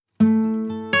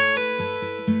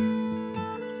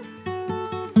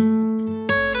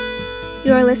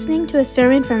You are listening to a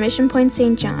sermon from Mission Point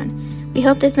St. John. We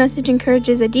hope this message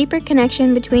encourages a deeper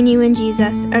connection between you and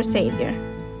Jesus, our Savior.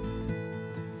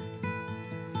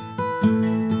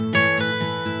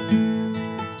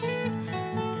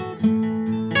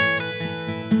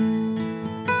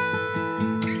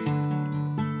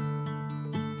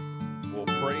 Well,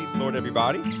 praise the Lord,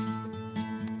 everybody.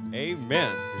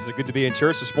 Amen. Isn't it good to be in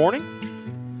church this morning?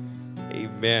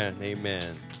 Amen.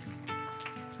 Amen.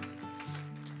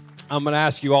 I'm going to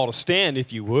ask you all to stand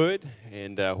if you would.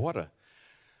 And what a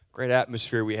great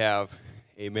atmosphere we have,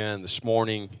 amen, this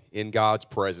morning in God's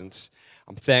presence.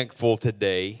 I'm thankful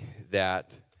today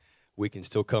that we can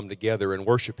still come together and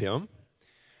worship Him.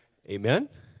 Amen.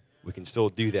 We can still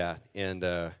do that. And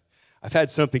I've had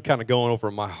something kind of going over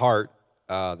in my heart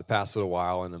the past little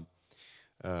while. And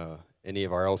any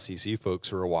of our LCC folks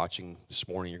who are watching this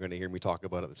morning, you're going to hear me talk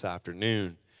about it this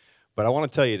afternoon. But I want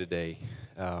to tell you today,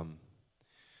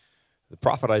 the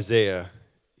prophet Isaiah,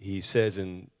 he says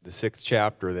in the 6th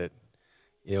chapter that,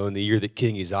 in the year that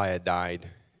King Uzziah died,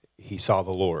 he saw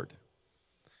the Lord.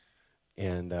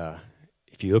 And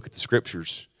if you look at the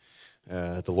scriptures,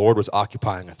 the Lord was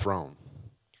occupying a throne.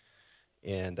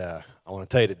 And I want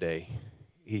to tell you today,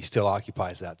 he still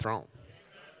occupies that throne.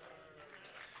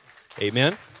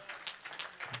 Amen?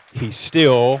 He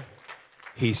still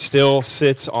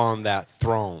sits on that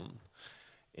throne.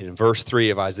 In verse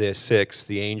 3 of Isaiah 6,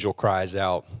 the angel cries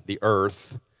out, "The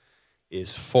earth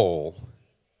is full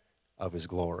of His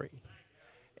glory."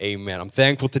 Amen. I'm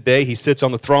thankful today He sits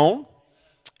on the throne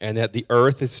and that the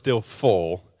earth is still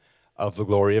full of the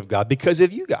glory of God because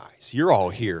of you guys. You're all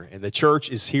here, and the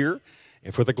church is here,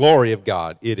 and for the glory of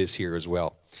God, it is here as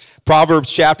well.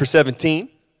 Proverbs chapter 17.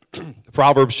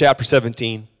 Proverbs chapter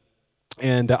 17.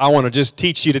 And I want to just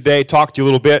teach you today, talk to you a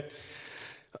little bit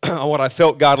on what I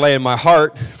felt God lay in my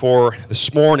heart for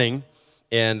this morning.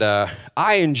 And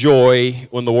I enjoy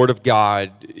when the Word of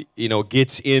God,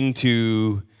 gets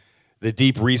into the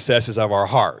deep recesses of our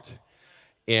heart.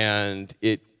 And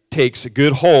it takes a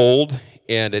good hold,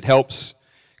 and it helps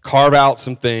carve out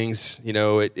some things.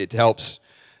 It helps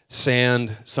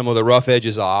sand some of the rough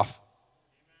edges off.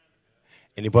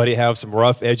 Anybody have some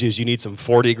rough edges you need some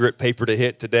 40 grit paper to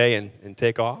hit today and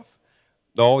take off?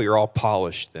 No, you're all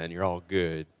polished then. You're all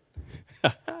good.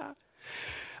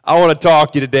 I want to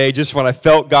talk to you today just when I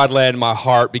felt God lay in my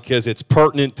heart because it's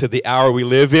pertinent to the hour we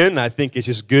live in. I think it's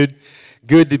just good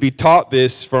to be taught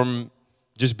this from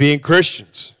just being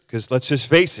Christians. Because let's just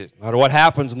face it, no matter what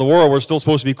happens in the world, we're still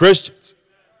supposed to be Christians.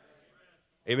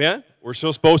 Amen? We're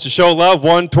still supposed to show love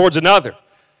one towards another.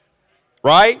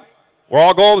 Right? We're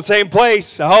all going to the same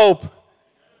place, I hope.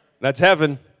 That's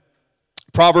heaven.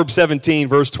 Proverbs 17,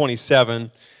 verse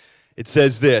 27, it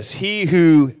says this: "He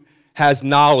who has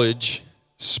knowledge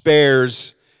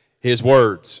spares his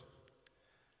words,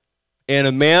 and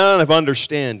a man of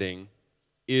understanding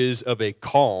is of a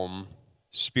calm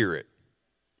spirit."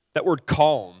 That word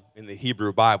calm in the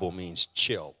Hebrew Bible means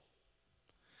chill.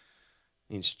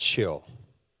 It means chill.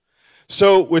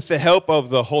 So with the help of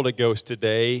the Holy Ghost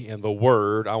today and the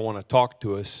Word, I want to talk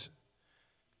to us.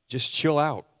 Just chill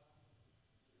out.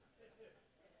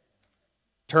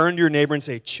 Turn to your neighbor and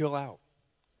say, chill out.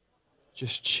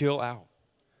 Just chill out.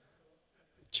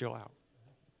 Chill out.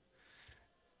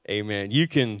 Amen. You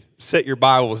can set your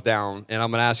Bibles down, and I'm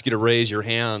going to ask you to raise your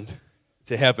hand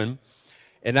to heaven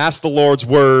and ask the Lord's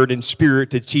Word and Spirit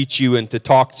to teach you and to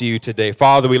talk to you today.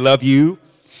 Father, we love you.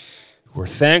 We're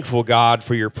thankful, God,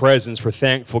 for your presence. We're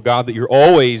thankful, God, that you're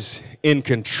always in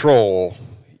control.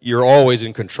 You're always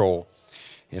in control.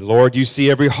 And Lord, you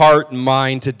see every heart and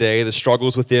mind today, the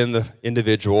struggles within the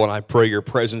individual, and I pray your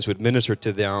presence would minister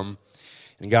to them.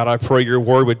 And God, I pray your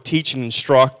word would teach and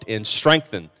instruct and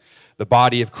strengthen the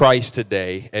body of Christ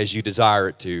today as you desire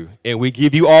it to. And we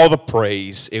give you all the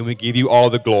praise and we give you all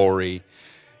the glory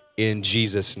in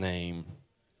Jesus' name.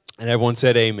 And everyone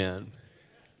said amen.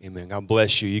 Amen. God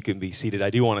bless you. You can be seated. I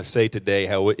do want to say today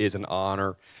how it is an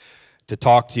honor to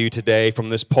talk to you today from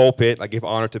this pulpit. I give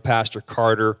honor to Pastor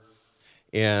Carter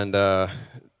and the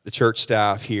church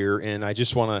staff here, and I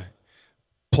just want to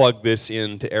plug this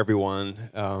in to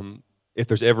everyone. If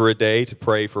there's ever a day to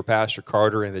pray for Pastor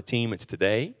Carter and the team, it's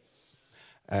today.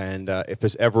 And if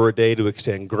there's ever a day to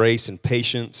extend grace and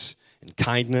patience and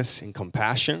kindness and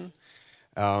compassion,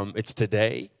 it's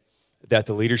today that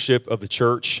the leadership of the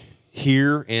church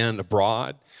here and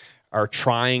abroad are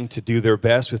trying to do their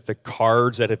best with the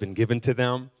cards that have been given to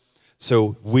them.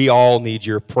 So we all need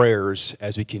your prayers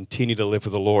as we continue to live for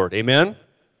the Lord. Amen?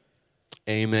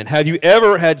 Amen. Have you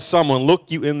ever had someone look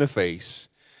you in the face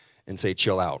and say,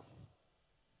 chill out?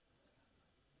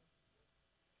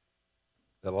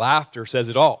 The laughter says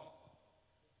it all.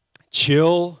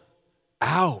 Chill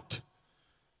out.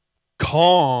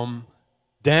 Calm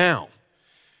down.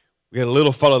 We got a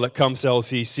little fellow that comes to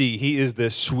LCC. He is the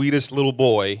sweetest little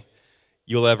boy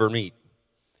you'll ever meet.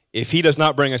 If he does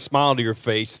not bring a smile to your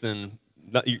face, then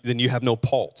you have no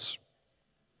pulse.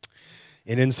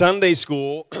 And in Sunday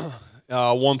school,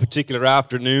 one particular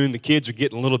afternoon, the kids are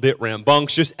getting a little bit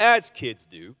rambunctious, as kids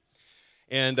do.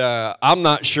 And I'm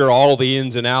not sure all the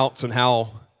ins and outs and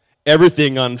how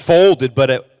everything unfolded, but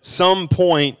at some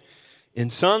point in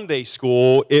Sunday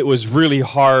school, it was really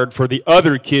hard for the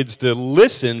other kids to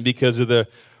listen because of the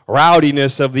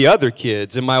rowdiness of the other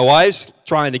kids. And my wife's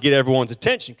trying to get everyone's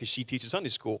attention because she teaches Sunday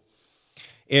school.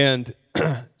 And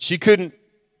she couldn't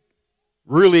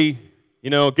really,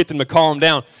 get them to calm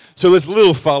down. So this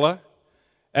little fella,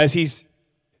 as he's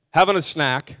having a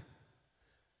snack,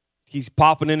 he's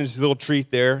popping in his little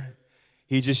treat there,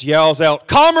 he just yells out,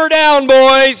 "Calm her down,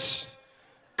 boys!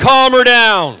 Calm her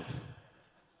down!"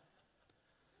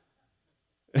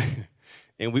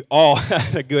 And we all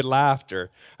had a good laugh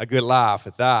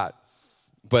at that.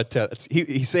 But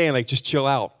he's saying, just chill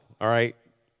out, all right?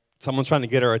 Someone's trying to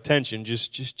get our attention.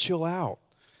 Just chill out.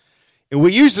 And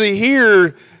we usually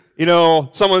hear,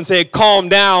 someone say, calm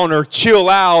down or chill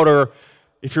out, or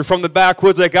if you're from the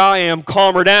backwoods like I am,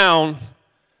 calm her down.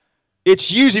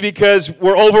 It's usually because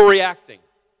we're overreacting.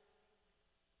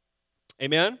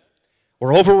 Amen?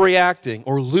 We're overreacting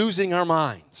or losing our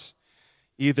minds,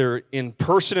 either in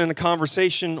person in a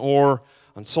conversation or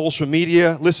on social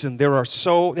media. Listen, there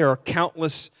are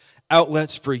countless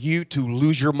outlets for you to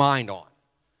lose your mind on.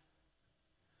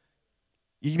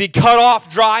 You can be cut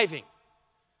off driving.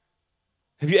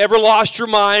 Have you ever lost your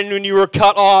mind when you were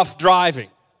cut off driving?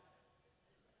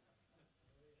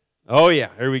 Oh yeah,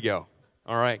 here we go.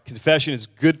 All right, confession is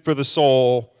good for the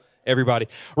soul, everybody.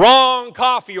 Wrong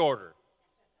coffee order.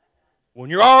 When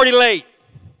you're already late,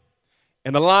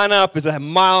 and the lineup is 1.5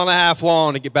 miles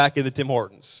long to get back into Tim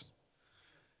Hortons.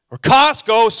 Or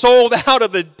Costco sold out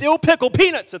of the dill pickle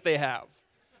peanuts that they have.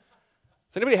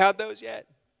 Has anybody had those yet?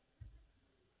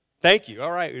 Thank you.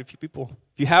 All right, if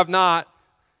you have not,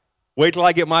 wait till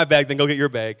I get my bag, then go get your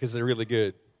bag, because they're really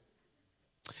good.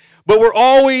 But we're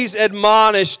always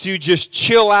admonished to just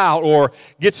chill out or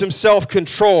get some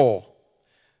self-control.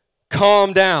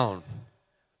 Calm down.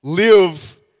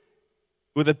 Live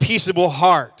with a peaceable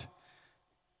heart.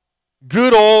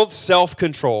 Good old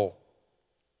self-control.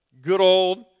 Good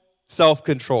old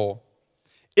self-control.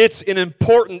 It's an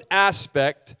important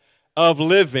aspect of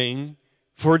living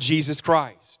for Jesus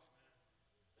Christ.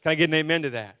 Can I get an amen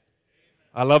to that?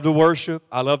 I love to worship.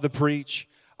 I love to preach.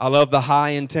 I love the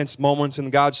high, intense moments in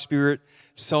God's Spirit.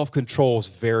 Self-control is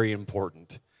very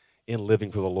important in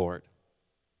living for the Lord.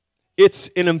 It's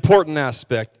an important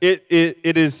aspect. It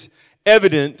is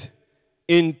evident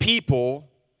in people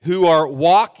who are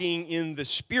walking in the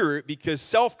Spirit, because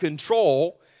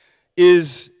self-control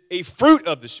is a fruit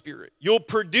of the Spirit. You'll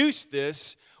produce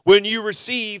this when you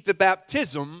receive the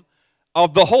baptism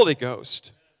of the Holy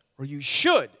Ghost, or you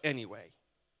should anyway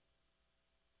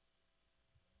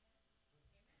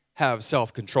have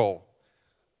self-control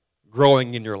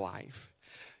growing in your life.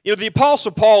 The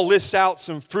Apostle Paul lists out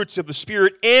some fruits of the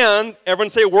Spirit and,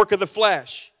 everyone say, work of the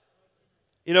flesh.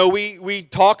 We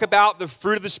talk about the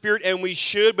fruit of the Spirit, and we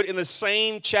should, but in the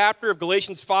same chapter of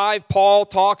Galatians 5, Paul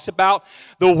talks about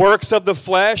the works of the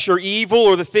flesh or evil,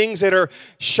 or the things that are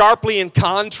sharply in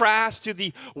contrast to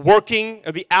the working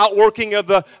or the outworking of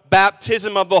the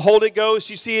baptism of the Holy Ghost.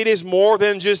 You see, it is more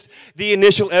than just the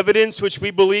initial evidence, which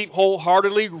we believe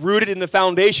wholeheartedly, rooted in the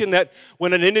foundation that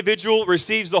when an individual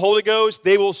receives the Holy Ghost,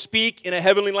 they will speak in a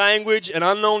heavenly language, an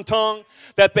unknown tongue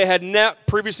that they had not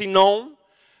previously known.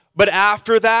 But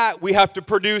after that, we have to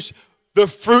produce the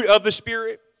fruit of the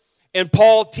Spirit. And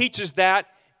Paul teaches that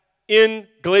in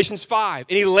Galatians 5.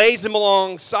 And he lays them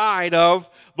alongside of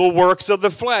the works of the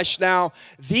flesh. Now,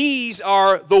 these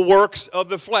are the works of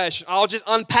the flesh. I'll just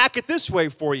unpack it this way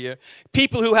for you.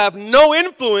 People who have no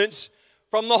influence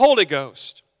from the Holy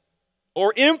Ghost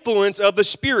or influence of the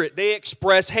Spirit, they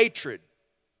express hatred,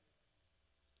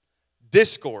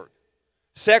 discord,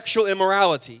 sexual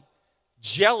immorality,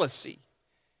 jealousy,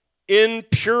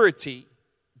 impurity,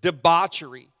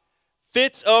 debauchery,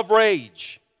 fits of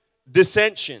rage,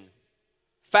 dissension,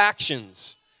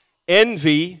 factions,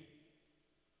 envy,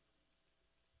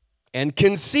 and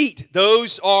conceit.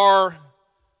 Those are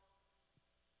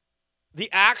the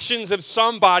actions of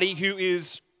somebody who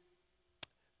is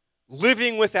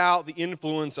living without the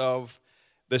influence of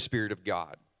the Spirit of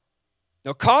God.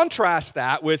 Now contrast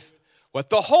that with what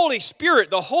the Holy Spirit,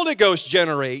 the Holy Ghost,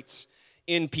 generates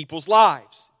in people's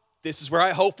lives. This is where I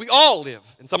hope we all live.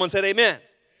 And someone said amen.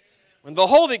 When the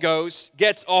Holy Ghost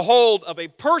gets a hold of a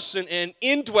person and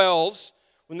indwells,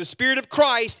 when the Spirit of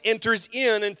Christ enters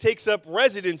in and takes up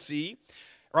residency,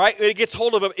 right? It gets a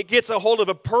hold of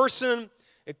a person,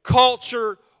 a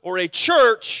culture, or a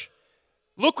church.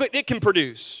 Look what it can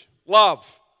produce.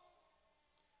 Love.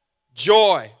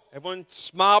 Joy. Everyone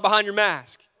smile behind your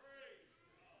mask.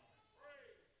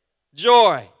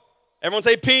 Joy. Everyone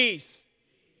say peace.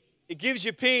 It gives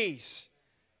you peace.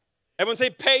 Everyone say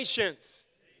patience.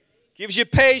 Gives you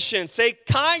patience. Say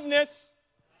kindness.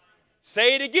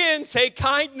 Say it again. Say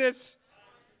kindness.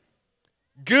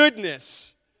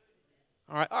 Goodness.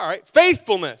 All right.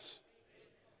 Faithfulness.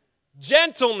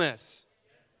 Gentleness.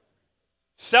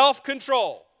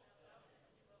 Self-control.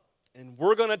 And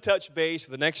we're going to touch base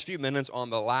for the next few minutes on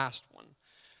the last one.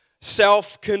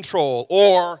 Self-control,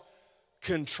 or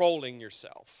controlling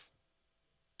yourself.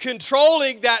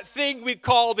 Controlling that thing we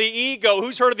call the ego.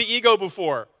 Who's heard of the ego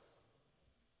before?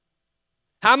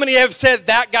 How many have said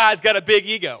that guy's got a big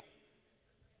ego?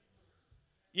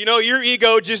 You know, your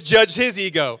ego just judged his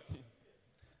ego.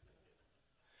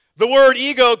 The word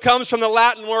ego comes from the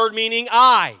Latin word meaning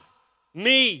I,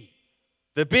 me,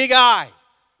 the big I.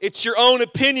 It's your own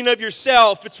opinion of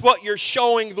yourself. It's what you're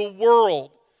showing the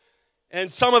world.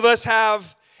 And some of us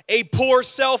have a poor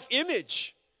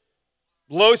self-image,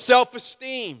 low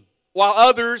self-esteem, while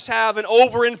others have an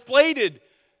overinflated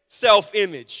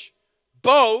self-image.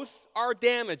 Both are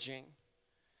damaging.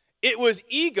 It was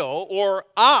ego, or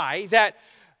I, that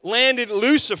landed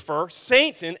Lucifer,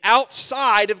 Satan,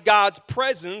 outside of God's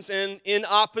presence and in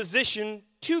opposition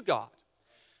to God.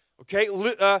 Okay,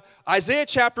 Isaiah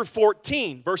chapter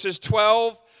 14, verses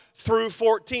 12 through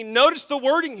 14. Notice the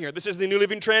wording here. This is the New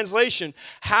Living Translation.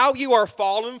 How you are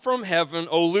fallen from heaven,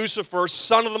 O Lucifer,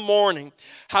 son of the morning.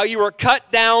 How you are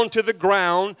cut down to the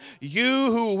ground,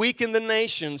 you who weaken the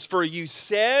nations. For you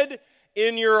said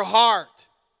in your heart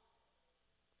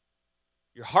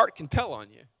can tell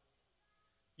on you.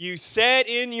 You said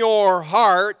in your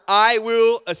heart, I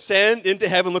will ascend into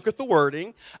heaven. Look at the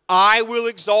wording. I will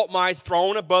exalt my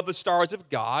throne above the stars of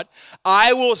God.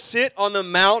 I will sit on the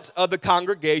mount of the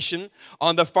congregation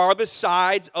on the farthest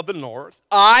sides of the north.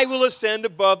 I will ascend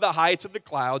above the heights of the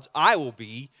clouds. I will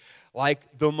be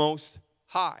like the Most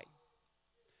High.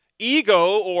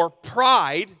 Ego, or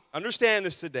pride, understand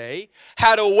this today,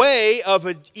 had a way of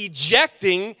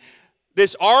ejecting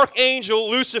this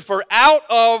archangel Lucifer out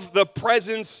of the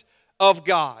presence of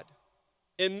God.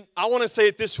 And I want to say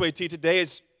it this way to you today,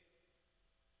 as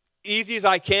easy as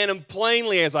I can and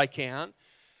plainly as I can.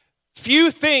 Few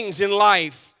things in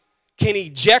life can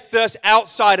eject us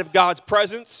outside of God's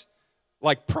presence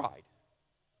like pride.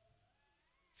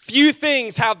 Few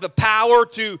things have the power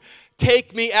to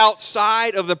take me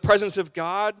outside of the presence of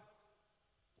God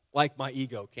like my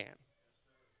ego can,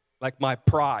 like my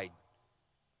pride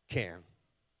can.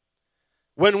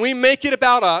 When we make it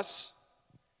about us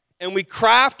and we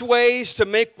craft ways to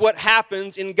make what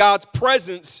happens in God's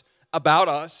presence about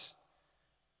us,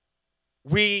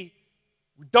 we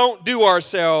don't do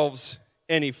ourselves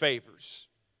any favors.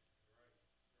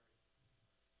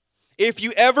 If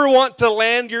you ever want to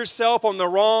land yourself on the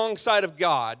wrong side of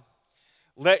God,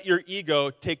 let your ego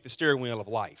take the steering wheel of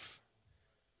life.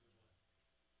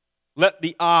 Let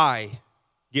the I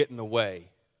get in the way.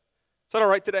 Is that all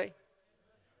right today?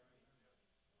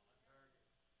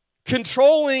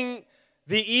 Controlling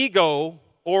the ego,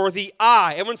 or the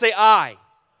I. Everyone say I.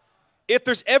 If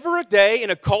there's ever a day in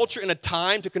a culture and a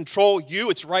time to control you,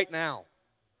 it's right now.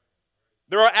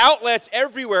 There are outlets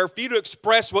everywhere for you to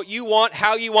express what you want,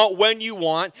 how you want, when you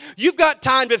want. You've got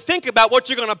time to think about what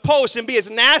you're going to post and be as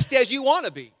nasty as you want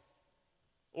to be,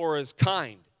 or as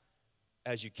kind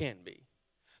as you can be.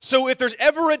 So if there's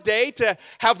ever a day to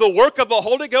have the work of the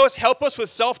Holy Ghost help us with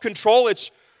self-control,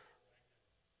 it's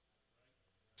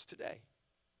today.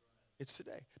 It's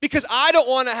today. Because I don't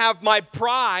want to have my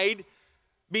pride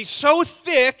be so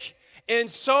thick and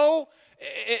so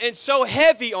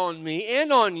heavy on me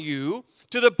and on you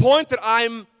to the point that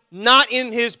I'm not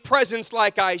in His presence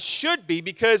like I should be,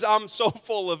 because I'm so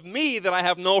full of me that I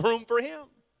have no room for Him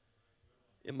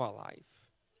in my life.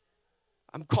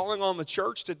 I'm calling on the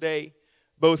church today,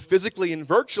 both physically and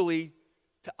virtually,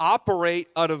 to operate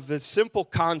out of the simple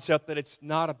concept that it's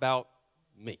not about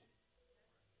me.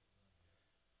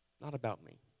 Not about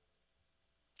me.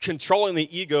 Controlling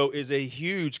the ego is a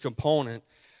huge component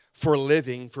for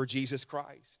living for Jesus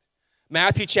Christ.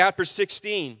 Matthew chapter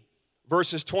 16,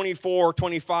 verses 24,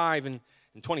 25, and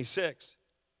 26.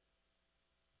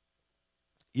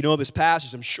 You know this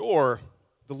passage, I'm sure.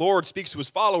 The Lord speaks to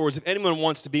His followers. If anyone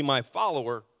wants to be my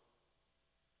follower,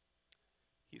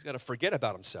 he's got to forget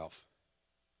about himself.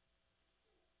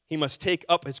 he must take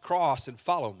up his cross and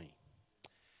follow me.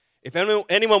 If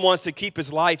anyone wants to keep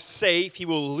his life safe, he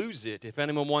will lose it. If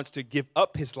anyone wants to give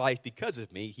up his life because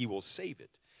of me, he will save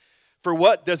it. For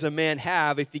what does a man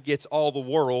have if he gets all the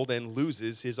world and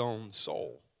loses his own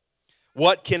soul?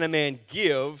 What can a man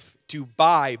give to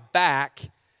buy back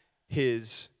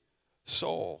his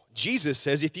soul? Jesus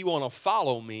says, if you want to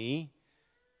follow me,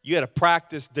 you got to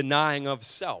practice denying of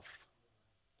self.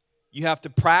 You have to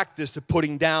practice the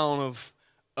putting down of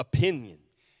opinion.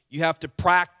 You have to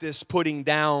practice putting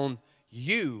down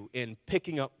you and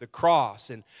picking up the cross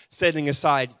and setting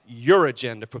aside your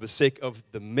agenda for the sake of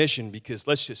the mission, because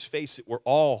let's just face it, we're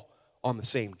all on the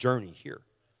same journey here.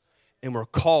 And we're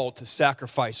called to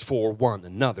sacrifice for one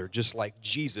another, just like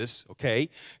Jesus, okay?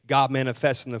 God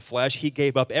manifest in the flesh. He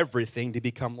gave up everything to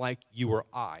become like you or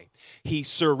I. He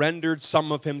surrendered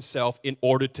some of himself in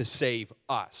order to save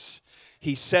us.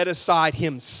 He set aside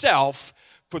himself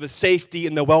for the safety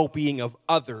and the well-being of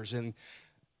others. And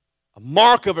a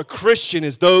mark of a Christian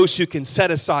is those who can set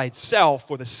aside self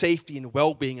for the safety and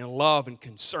well-being and love and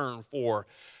concern for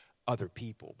other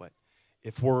people. But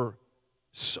if we're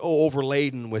so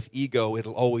overladen with ego,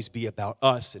 it'll always be about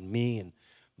us and me and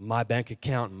my bank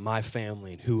account and my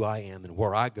family and who I am and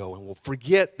where I go. And we'll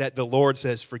forget that the Lord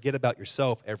says, forget about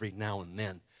yourself every now and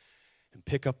then and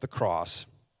pick up the cross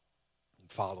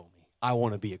and follow me. I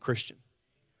want to be a Christian.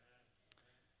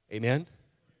 Amen?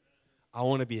 I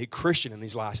want to be a Christian in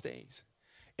these last days.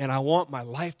 And I want my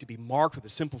life to be marked with the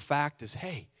simple fact is,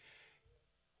 hey,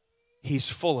 he's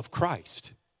full of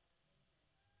Christ.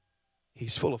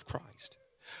 He's full of Christ.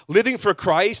 Living for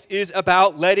Christ is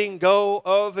about letting go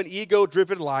of an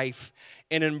ego-driven life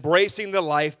and embracing the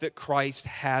life that Christ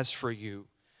has for you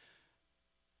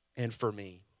and for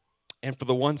me and for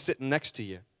the one sitting next to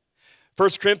you. 1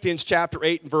 Corinthians chapter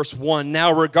 8 and verse 1.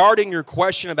 Now regarding your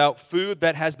question about food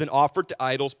that has been offered to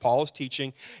idols, Paul is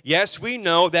teaching, yes, we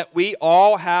know that we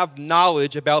all have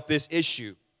knowledge about this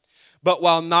issue. But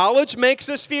while knowledge makes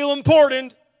us feel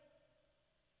important,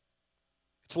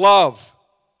 it's love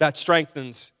that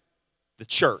strengthens the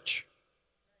church.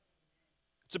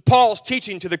 So Paul's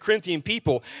teaching to the Corinthian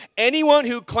people, anyone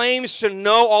who claims to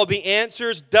know all the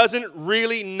answers doesn't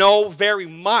really know very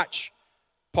much,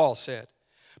 Paul said.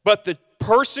 But the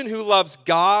person who loves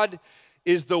God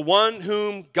is the one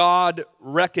whom God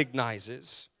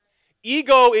recognizes.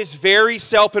 Ego is very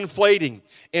self-inflating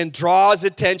and draws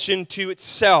attention to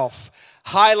itself,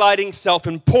 highlighting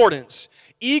self-importance.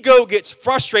 Ego gets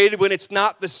frustrated when it's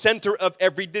not the center of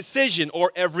every decision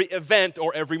or every event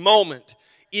or every moment.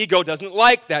 Ego doesn't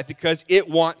like that because it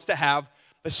wants to have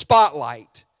the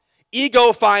spotlight.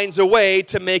 Ego finds a way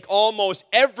to make almost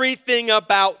everything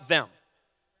about them.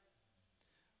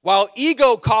 While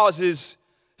ego causes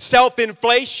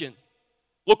self-inflation,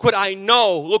 look what I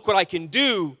know, look what I can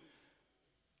do,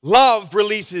 love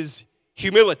releases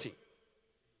humility.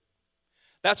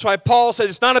 That's why Paul says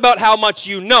it's not about how much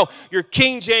you know. Your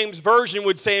King James Version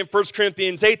would say in 1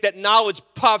 Corinthians 8 that knowledge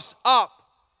puffs up.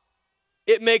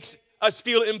 It makes us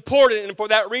feel important, and for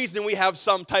that reason we have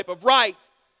some type of right.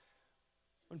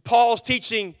 When Paul's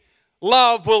teaching,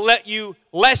 love will let you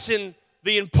lessen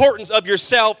the importance of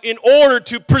yourself in order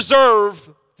to preserve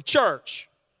the church.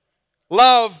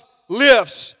 Love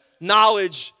lifts,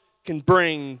 knowledge can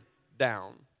bring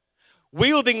down.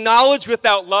 Wielding knowledge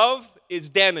without love is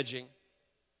damaging.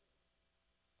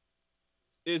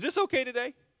 Is this okay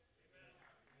today?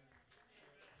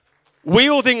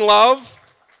 Knowledge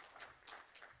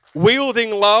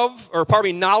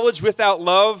without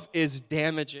love is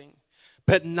damaging.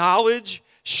 But knowledge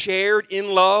shared in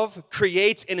love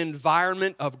creates an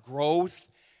environment of growth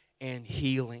and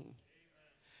healing.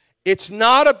 It's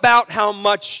not about how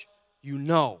much you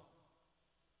know.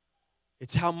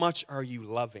 It's how much are you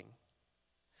loving.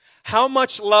 How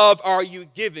much love are you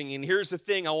giving? And here's the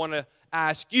thing I want to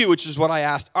ask you, which is what I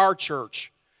asked our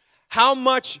church. How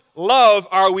much love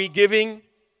are we giving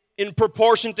in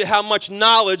proportion to how much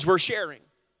knowledge we're sharing?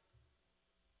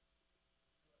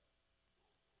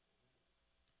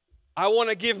 I want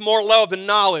to give more love than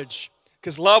knowledge,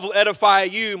 because love will edify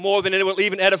you more than it will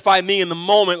even edify me in the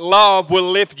moment. Love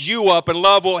will lift you up, and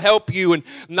love will help you, and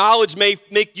knowledge may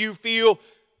make you feel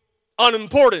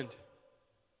unimportant.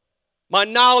 My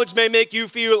knowledge may make you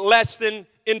feel less than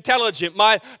intelligent.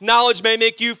 My knowledge may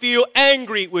make you feel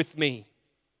angry with me.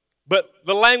 But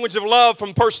the language of love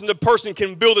from person to person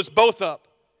can build us both up.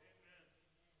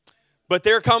 But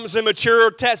there comes a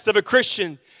mature test of a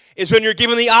Christian, is when you're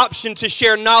given the option to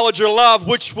share knowledge or love,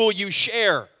 which will you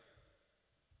share?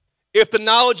 If the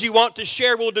knowledge you want to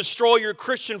share will destroy your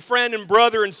Christian friend and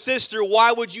brother and sister,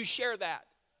 why would you share that?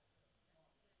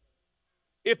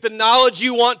 If the knowledge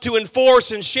you want to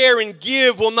enforce and share and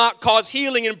give will not cause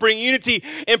healing and bring unity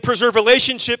and preserve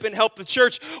relationship and help the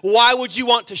church, why would you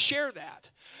want to share that?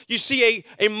 You see,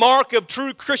 a mark of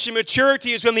true Christian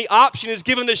maturity is when the option is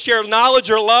given to share knowledge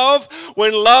or love,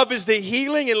 when love is the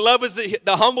healing and love is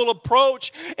the humble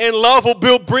approach, and love will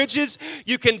build bridges.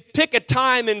 You can pick a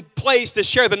time and place to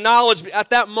share the knowledge, but at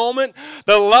that moment,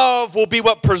 the love will be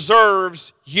what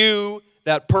preserves you,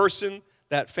 that person,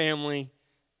 that family,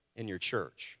 in your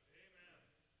church.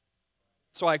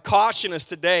 So I caution us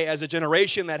today as a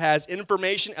generation that has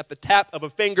information at the tap of a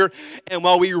finger, and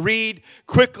while we read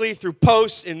quickly through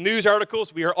posts and news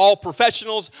articles, we are all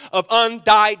professionals of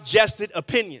undigested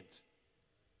opinions.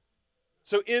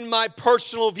 So in my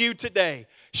personal view today,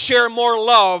 share more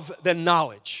love than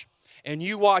knowledge, and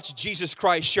you watch Jesus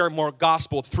Christ share more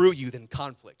gospel through you than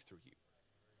conflict through you.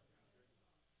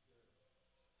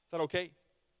 Is that okay?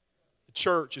 The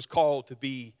church is called to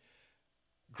be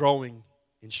growing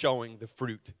and showing the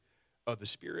fruit of the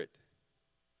Spirit.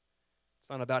 It's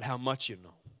not about how much you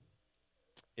know.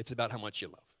 It's about how much you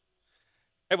love.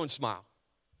 Everyone smile.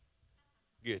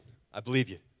 Good. I believe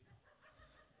you.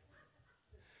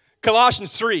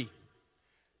 Colossians 3.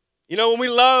 You know, when we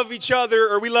love each other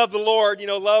or we love the Lord, you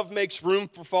know, love makes room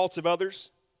for faults of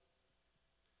others.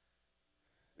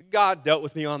 God dealt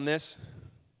with me on this.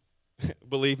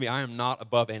 Believe me, I am not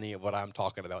above any of what I'm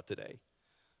talking about today.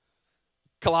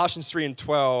 Colossians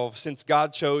 3:12, since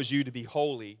God chose you to be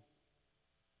holy,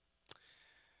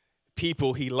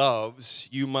 people he loves,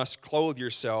 you must clothe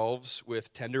yourselves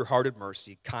with tender-hearted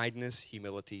mercy, kindness,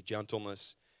 humility,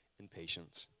 gentleness, and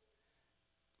patience.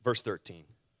 Verse 13.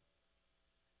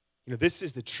 You know, this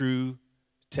is the true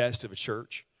test of a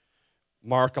church.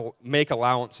 Make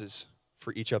allowances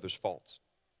for each other's faults.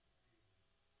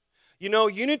 You know,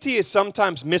 unity is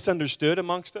sometimes misunderstood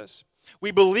amongst us.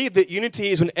 We believe that unity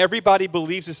is when everybody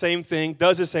believes the same thing,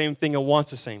 does the same thing, and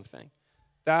wants the same thing.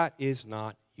 That is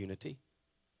not unity.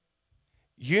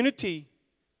 Unity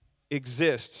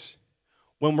exists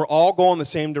when we're all going the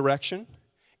same direction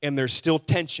and there's still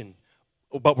tension,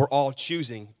 but we're all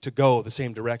choosing to go the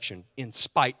same direction in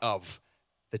spite of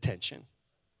the tension.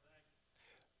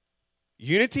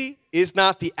 Unity is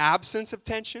not the absence of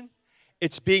tension.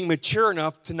 It's being mature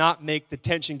enough to not make the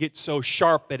tension get so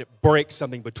sharp that it breaks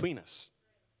something between us.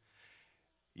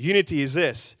 Unity is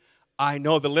this: I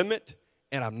know the limit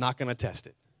and I'm not going to test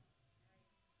it.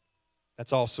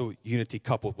 That's also unity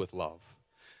coupled with love.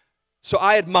 So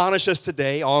I admonish us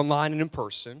today, online and in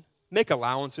person, make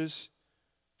allowances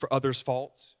for others'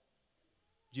 faults.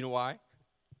 Do you know why?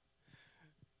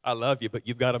 I love you, but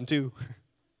you've got them too.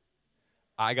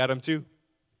 I got them too.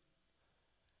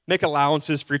 Make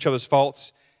allowances for each other's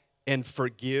faults and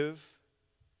forgive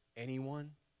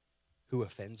anyone who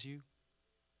offends you.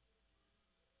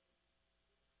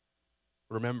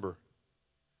 Remember,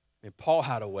 and Paul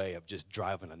had a way of just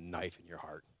driving a knife in your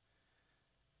heart.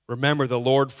 Remember, the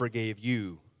Lord forgave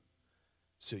you,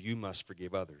 so you must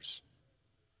forgive others.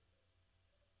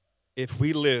 If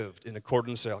we lived in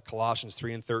accordance to Colossians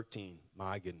 3:13,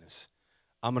 my goodness,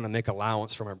 I'm going to make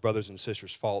allowance for my brothers and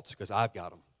sisters' faults because I've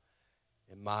got them.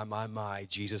 And my,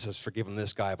 Jesus has forgiven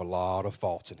this guy of a lot of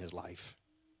faults in his life.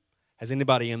 Has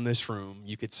anybody in this room,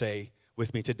 you could say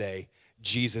with me today,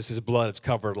 Jesus' blood has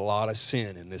covered a lot of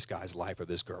sin in this guy's life or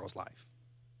this girl's life?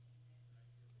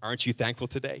 Aren't you thankful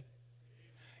today?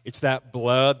 It's that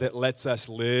blood that lets us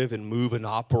live and move and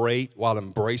operate while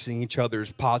embracing each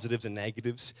other's positives and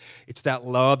negatives. It's that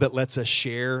love that lets us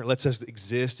share, lets us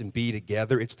exist and be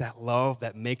together. It's that love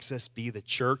that makes us be the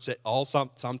church that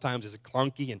sometimes is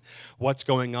clunky and what's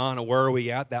going on and where are we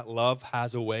at. That love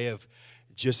has a way of,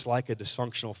 just like a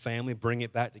dysfunctional family, bring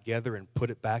it back together and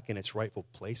put it back in its rightful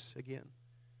place again.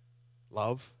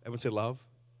 Love. Everyone say love.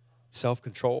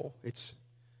 Self-control. It's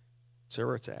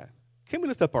where it's at. Can we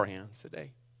lift up our hands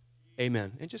today?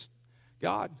 Amen. And just,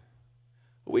 God,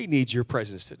 we need your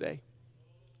presence today.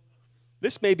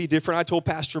 This may be different. I told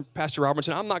Pastor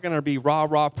Robertson, I'm not going to be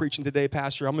rah-rah preaching today,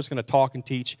 Pastor. I'm just going to talk and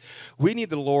teach. We need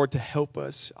the Lord to help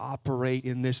us operate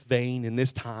in this vein, in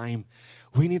this time.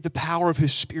 We need the power of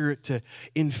his Spirit to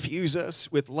infuse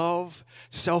us with love,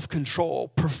 self-control,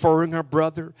 preferring our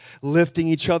brother, lifting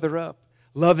each other up,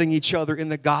 loving each other in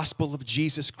the gospel of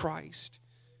Jesus Christ.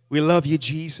 We love you,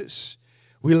 Jesus.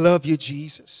 We love you,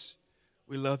 Jesus.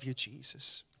 We love you,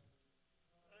 Jesus.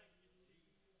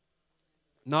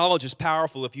 Knowledge is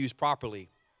powerful if used properly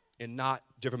and not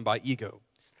driven by ego.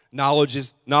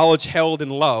 Knowledge held in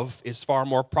love is far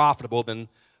more profitable than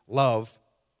love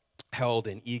held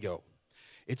in ego.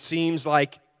 It seems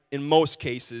like in most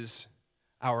cases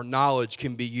our knowledge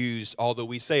can be used, although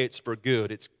we say it's for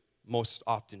good, most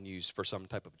often used for some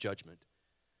type of judgment.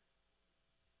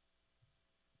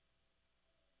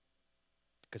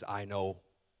 Because I know,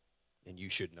 and you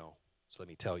should know. So let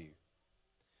me tell you.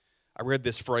 I read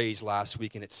this phrase last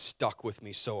week, and it stuck with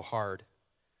me so hard.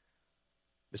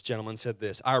 This gentleman said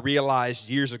this: I realized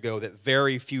years ago that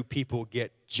very few people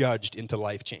get judged into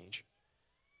life change.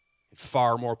 And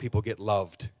far more people get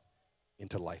loved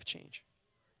into life change.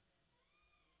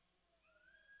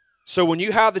 So when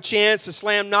you have the chance to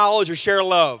slam knowledge or share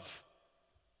love.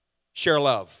 Share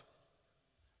love.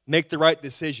 Make the right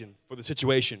decision for the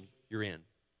situation you're in.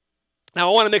 Now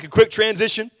I want to make a quick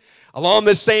transition along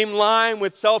this same line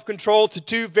with self-control to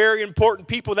two very important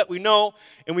people that we know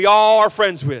and we all are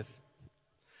friends with.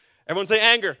 Everyone say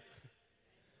anger.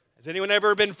 Has anyone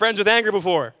ever been friends with anger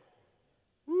before?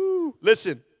 Woo.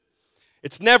 Listen,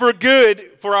 it's never good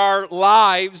for our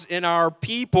lives and our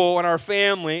people and our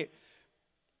family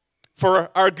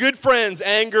for our good friends,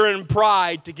 anger and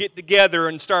pride, to get together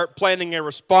and start planning a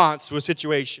response to a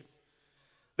situation.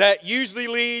 That usually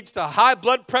leads to high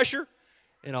blood pressure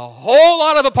and a whole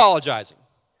lot of apologizing.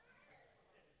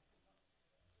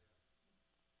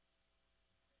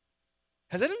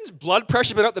 Has anyone's blood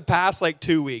pressure been up the past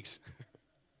 2 weeks?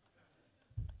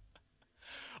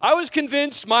 I was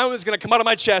convinced mine was going to come out of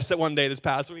my chest that one day this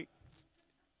past week.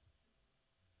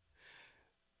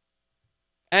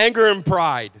 Anger and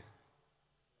pride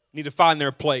need to find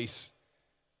their place,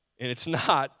 and it's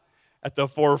not at the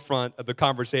forefront of the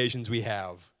conversations we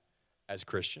have as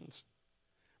Christians.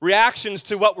 Reactions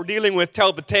to what we're dealing with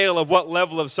tell the tale of what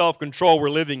level of self-control we're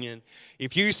living in.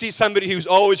 If you see somebody who's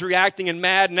always reacting and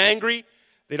mad and angry,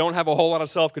 they don't have a whole lot of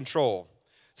self-control.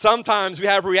 Sometimes we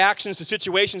have reactions to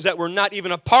situations that we're not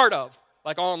even a part of,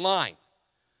 like online.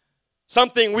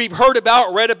 Something we've heard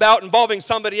about, read about involving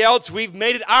somebody else, we've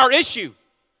made it our issue.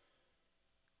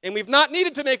 And we've not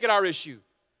needed to make it our issue.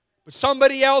 But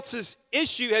somebody else's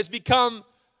issue has become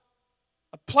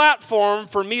a platform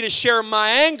for me to share my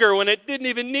anger when it didn't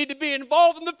even need to be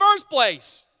involved in the first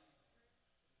place.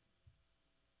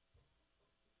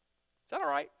 Is that all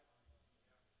right?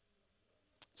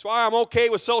 That's why I'm okay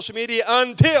with social media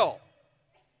until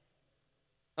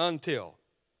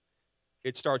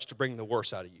it starts to bring the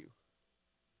worst out of you.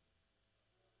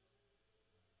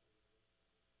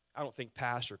 I don't think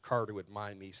Pastor Carter would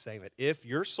mind me saying that if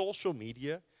your social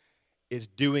media is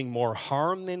doing more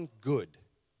harm than good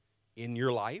in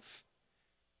your life,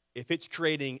 if it's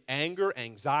creating anger,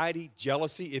 anxiety,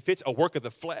 jealousy, if it's a work of the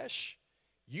flesh,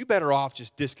 you better off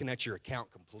just disconnect your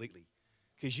account completely,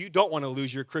 because you don't want to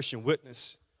lose your Christian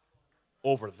witness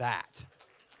over that.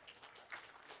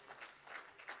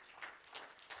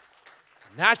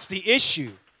 And that's the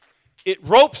issue. It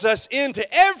ropes us into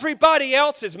everybody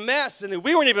else's mess, and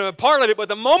we weren't even a part of it, but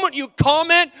the moment you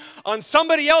comment on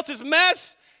somebody else's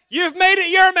mess, you've made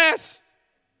it your mess.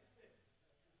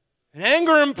 And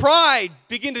anger and pride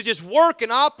begin to just work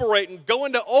and operate and go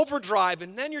into overdrive,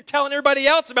 and then you're telling everybody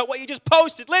else about what you just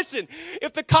posted. Listen,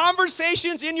 if the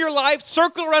conversations in your life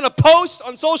circle around a post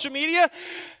on social media,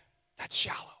 that's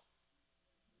shallow.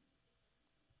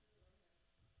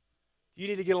 You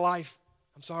need to get a life.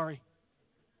 I'm sorry.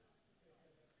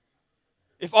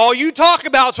 If all you talk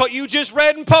about is what you just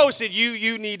read and posted,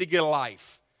 you need to get a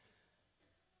life.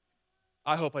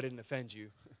 I hope I didn't offend you.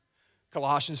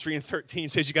 Colossians 3:13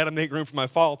 says you got to make room for my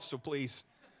faults, so please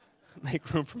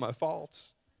make room for my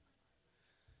faults.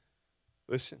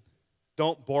 Listen,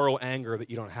 don't borrow anger that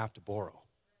you don't have to borrow.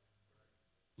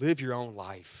 Live your own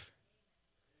life.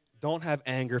 Don't have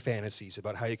anger fantasies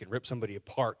about how you can rip somebody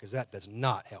apart, because that does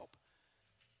not help.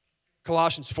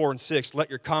 Colossians 4:6, let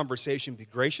your conversation be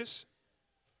gracious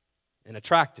and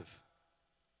attractive.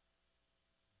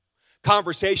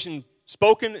 Conversation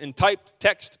spoken and typed,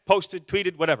 text, posted,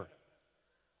 tweeted, whatever.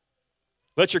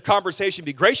 Let your conversation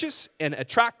be gracious and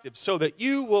attractive so that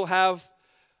you will have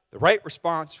the right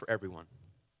response for everyone.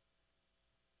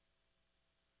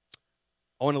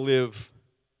 I want to live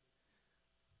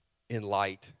in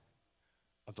light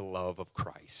of the love of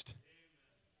Christ.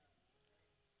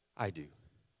 I do.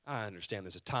 I understand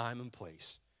there's a time and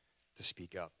place to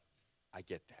speak up. I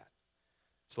get that.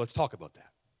 So let's talk about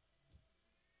that.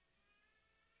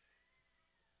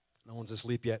 No one's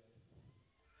asleep yet?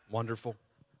 Wonderful.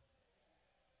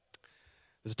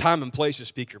 There's a time and place to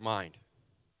speak your mind.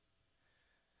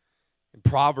 And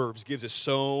Proverbs gives us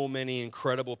so many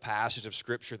incredible passages of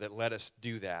Scripture that let us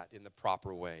do that in the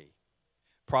proper way.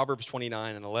 Proverbs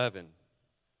 29:11.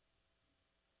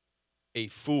 A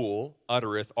fool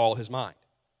uttereth all his mind.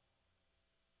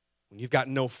 When you've got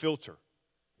no filter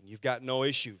and you've got no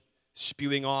issue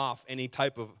spewing off any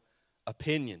type of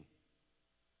opinion,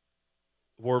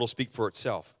 the word will speak for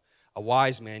itself. A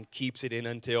wise man keeps it in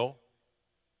until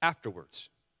afterwards.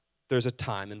 There's a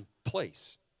time and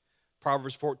place.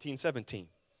 Proverbs 14:17.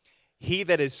 He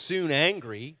that is soon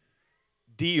angry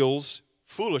deals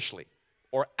foolishly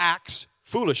or acts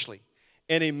foolishly,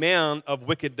 and a man of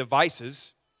wicked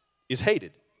devices is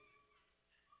hated.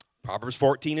 Proverbs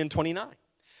 14:29.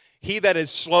 He that is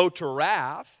slow to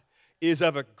wrath is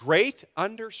of a great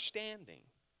understanding,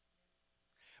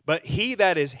 but he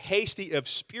that is hasty of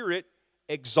spirit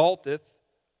exalteth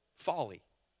folly.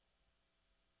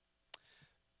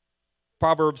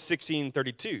 Proverbs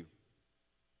 16:32.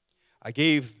 I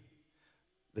gave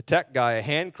the tech guy a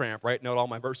hand cramp writing out all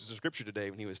my verses of Scripture today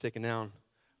when he was taking down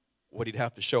what he'd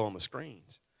have to show on the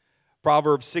screens.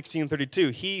 Proverbs 16:32.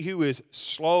 He who is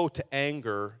slow to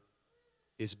anger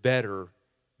is better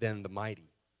than the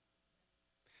mighty,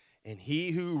 and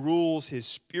he who rules his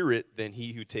spirit than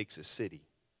he who takes a city.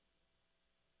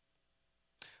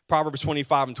 Proverbs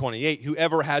 25:28.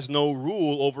 Whoever has no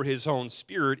rule over his own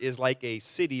spirit is like a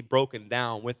city broken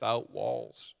down without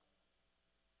walls.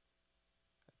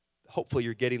 Hopefully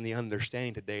you're getting the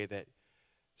understanding today that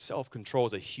self-control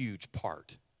is a huge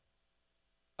part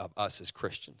of us as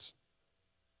Christians.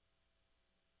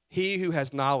 He who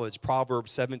has knowledge,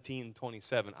 Proverbs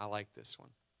 17:27. I like this one.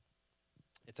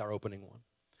 It's our opening one.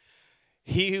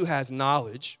 He who has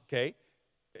knowledge, okay,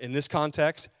 in this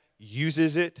context,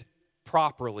 uses it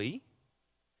properly,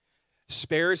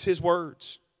 spares his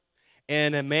words,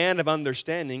 and a man of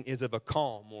understanding is of a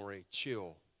calm or a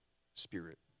chill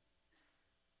spirit.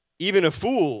 Even a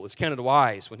fool is counted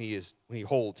wise when he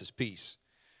holds his peace.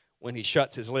 When he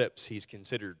shuts his lips, he's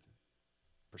considered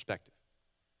perceptive.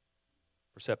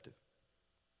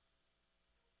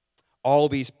 All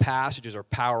these passages are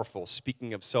powerful,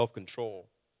 speaking of self-control.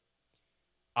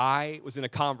 I was in a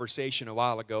conversation a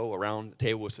while ago around the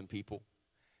table with some people,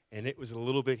 and it was a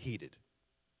little bit heated.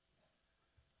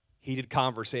 Heated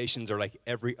conversations are like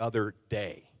every other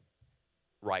day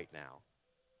right now.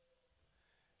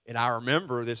 And I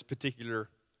remember this particular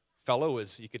fellow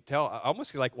was, you could tell, I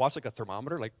almost like watched like a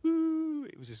thermometer, like, woo,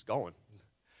 it was just going.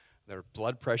 Their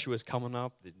blood pressure was coming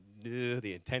up,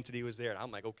 the intensity was there, and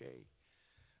I'm like, okay,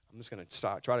 I'm just going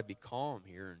to try to be calm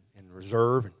here and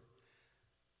reserve. And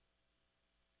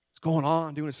it's going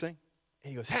on, doing his thing.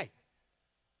 And he goes, hey,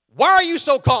 why are you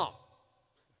so calm?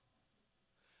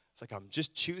 It's like, I'm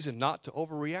just choosing not to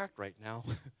overreact right now.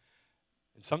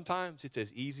 And sometimes it's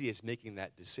as easy as making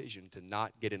that decision to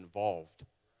not get involved.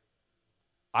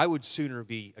 I would sooner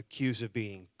be accused of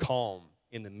being calm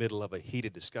in the middle of a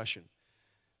heated discussion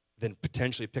than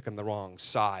potentially picking the wrong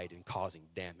side and causing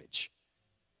damage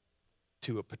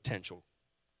to a potential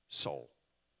soul.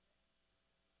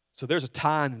 So there's a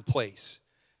time and place,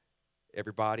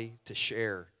 everybody, to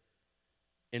share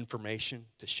information,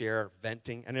 to share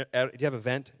venting. And do you have a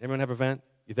vent? Everyone have a vent?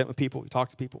 You vent with people? You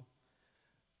talk to people?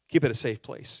 Keep it a safe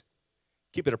place.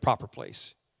 Keep it a proper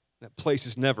place. That place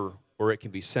is never where it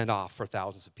can be sent off for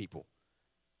thousands of people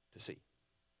to see.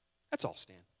 That's all,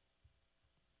 Stan.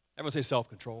 Everyone say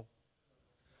self-control.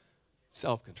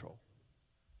 Self-control.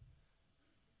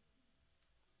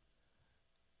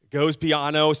 It goes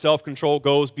beyond, I know self-control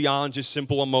goes beyond just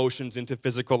simple emotions into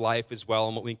physical life as well,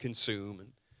 and what we consume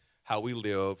and how we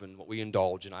live and what we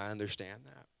indulge in. I understand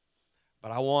that.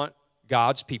 But I want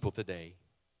God's people today,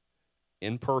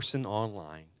 in person,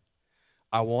 online,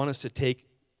 I want us to take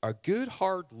a good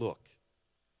hard look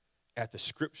at the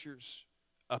Scripture's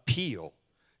appeal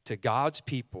to God's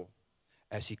people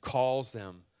as He calls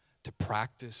them to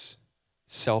practice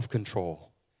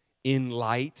self-control in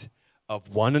light of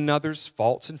one another's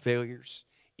faults and failures,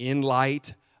 in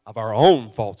light of our own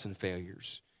faults and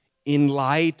failures, in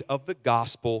light of the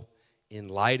gospel, in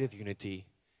light of unity,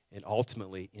 and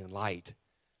ultimately in light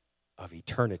of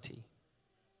eternity.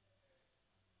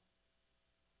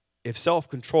 If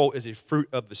self-control is a fruit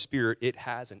of the Spirit, it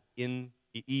has an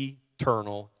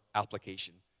eternal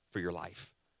application for your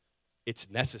life.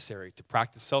 It's necessary to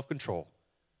practice self-control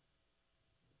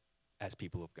as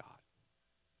people of God.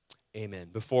 Amen.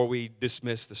 Before we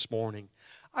dismiss this morning,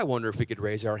 I wonder if we could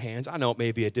raise our hands. I know it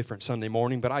may be a different Sunday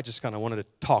morning, but I just kind of wanted to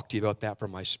talk to you about that from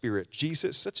my spirit.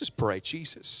 Jesus, let's just pray.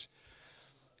 Jesus,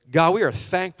 God, we are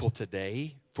thankful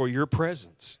today for your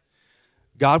presence.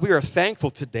 God, we are thankful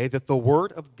today that the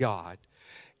Word of God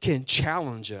can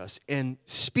challenge us and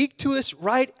speak to us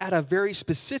right at a very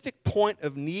specific point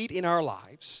of need in our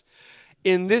lives.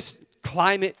 In this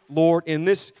climate, Lord, in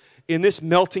this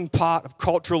melting pot of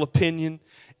cultural opinion,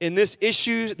 in the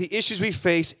issues we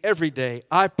face every day,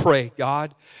 I pray,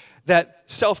 God, that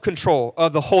self-control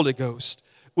of the Holy Ghost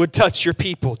would touch your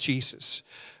people, Jesus.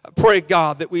 I pray,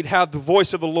 God, that we'd have the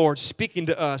voice of the Lord speaking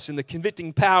to us and the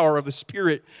convicting power of the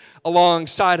Spirit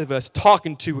alongside of us,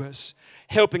 talking to us,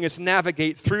 helping us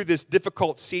navigate through this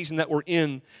difficult season that we're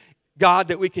in. God,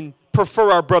 that we can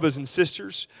prefer our brothers and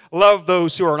sisters, love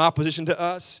those who are in opposition to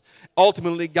us.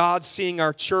 Ultimately, God, seeing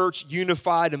our church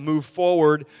unified and move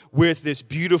forward with this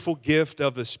beautiful gift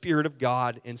of the Spirit of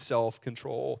God and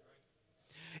self-control.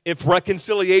 If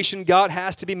reconciliation, God,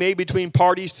 has to be made between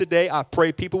parties today, I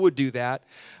pray people would do that.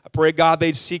 I pray, God,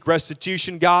 they'd seek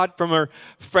restitution, God, from our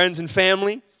friends and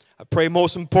family. I pray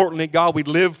most importantly, God, we'd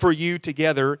live for you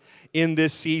together in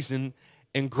this season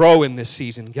and grow in this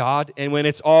season, God. And when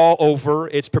it's all over,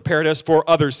 it's prepared us for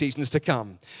other seasons to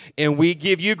come. And we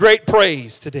give you great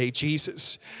praise today,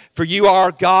 Jesus, for you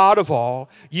are God of all.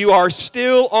 You are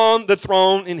still on the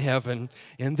throne in heaven.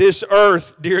 And this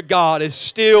earth, dear God, is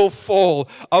still full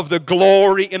of the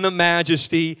glory and the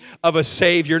majesty of a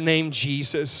Savior named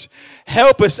Jesus.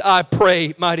 Help us, I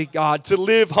pray, mighty God, to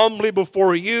live humbly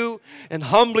before you and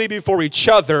humbly before each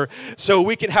other so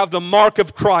we can have the mark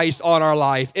of Christ on our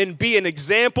life and be an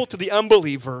example to the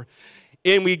unbeliever.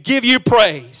 And we give you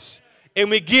praise and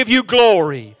we give you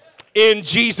glory in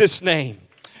Jesus' name.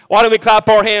 Why don't we clap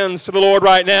our hands to the Lord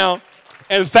right now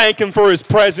and thank Him for His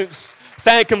presence.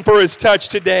 Thank Him for His touch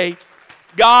today.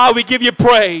 God, we give you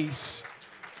praise.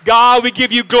 God, we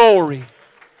give you glory.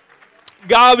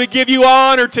 God, we give you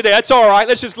honor today. That's all right.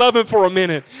 Let's just love Him for a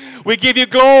minute. We give you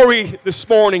glory this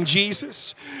morning,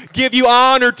 Jesus. Give you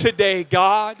honor today,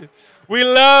 God. We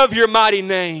love your mighty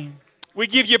name. We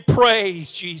give you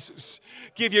praise, Jesus.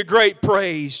 Give you great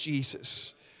praise,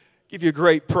 Jesus. Give you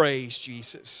great praise,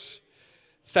 Jesus.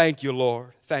 Thank you,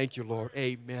 Lord. Thank you, Lord.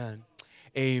 Amen.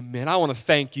 Amen. I want to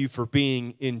thank you for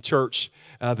being in church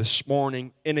this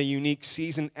morning in a unique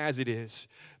season as it is.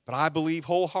 But I believe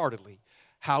wholeheartedly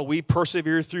how we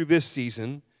persevere through this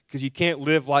season, because you can't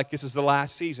live like this is the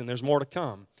last season. There's more to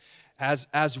come.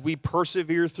 As we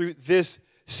persevere through this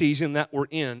season that we're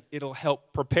in, it'll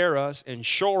help prepare us and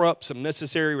shore up some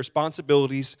necessary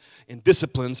responsibilities and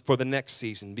disciplines for the next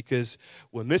season. Because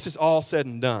when this is all said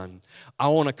and done, I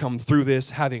want to come through this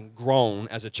having grown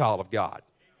as a child of God.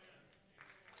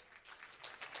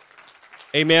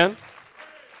 Amen.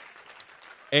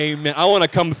 Amen. I want to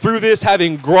come through this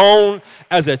having grown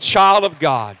as a child of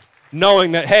God,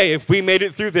 knowing that, hey, if we made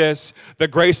it through this, the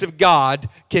grace of God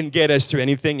can get us through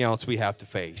anything else we have to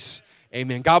face.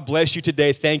 Amen. God bless you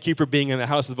today. Thank you for being in the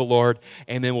house of the Lord.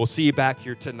 And then we'll see you back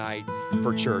here tonight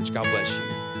for church. God bless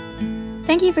you.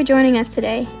 Thank you for joining us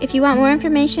today. If you want more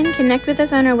information, connect with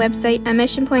us on our website at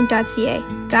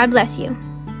missionpoint.ca. God bless you.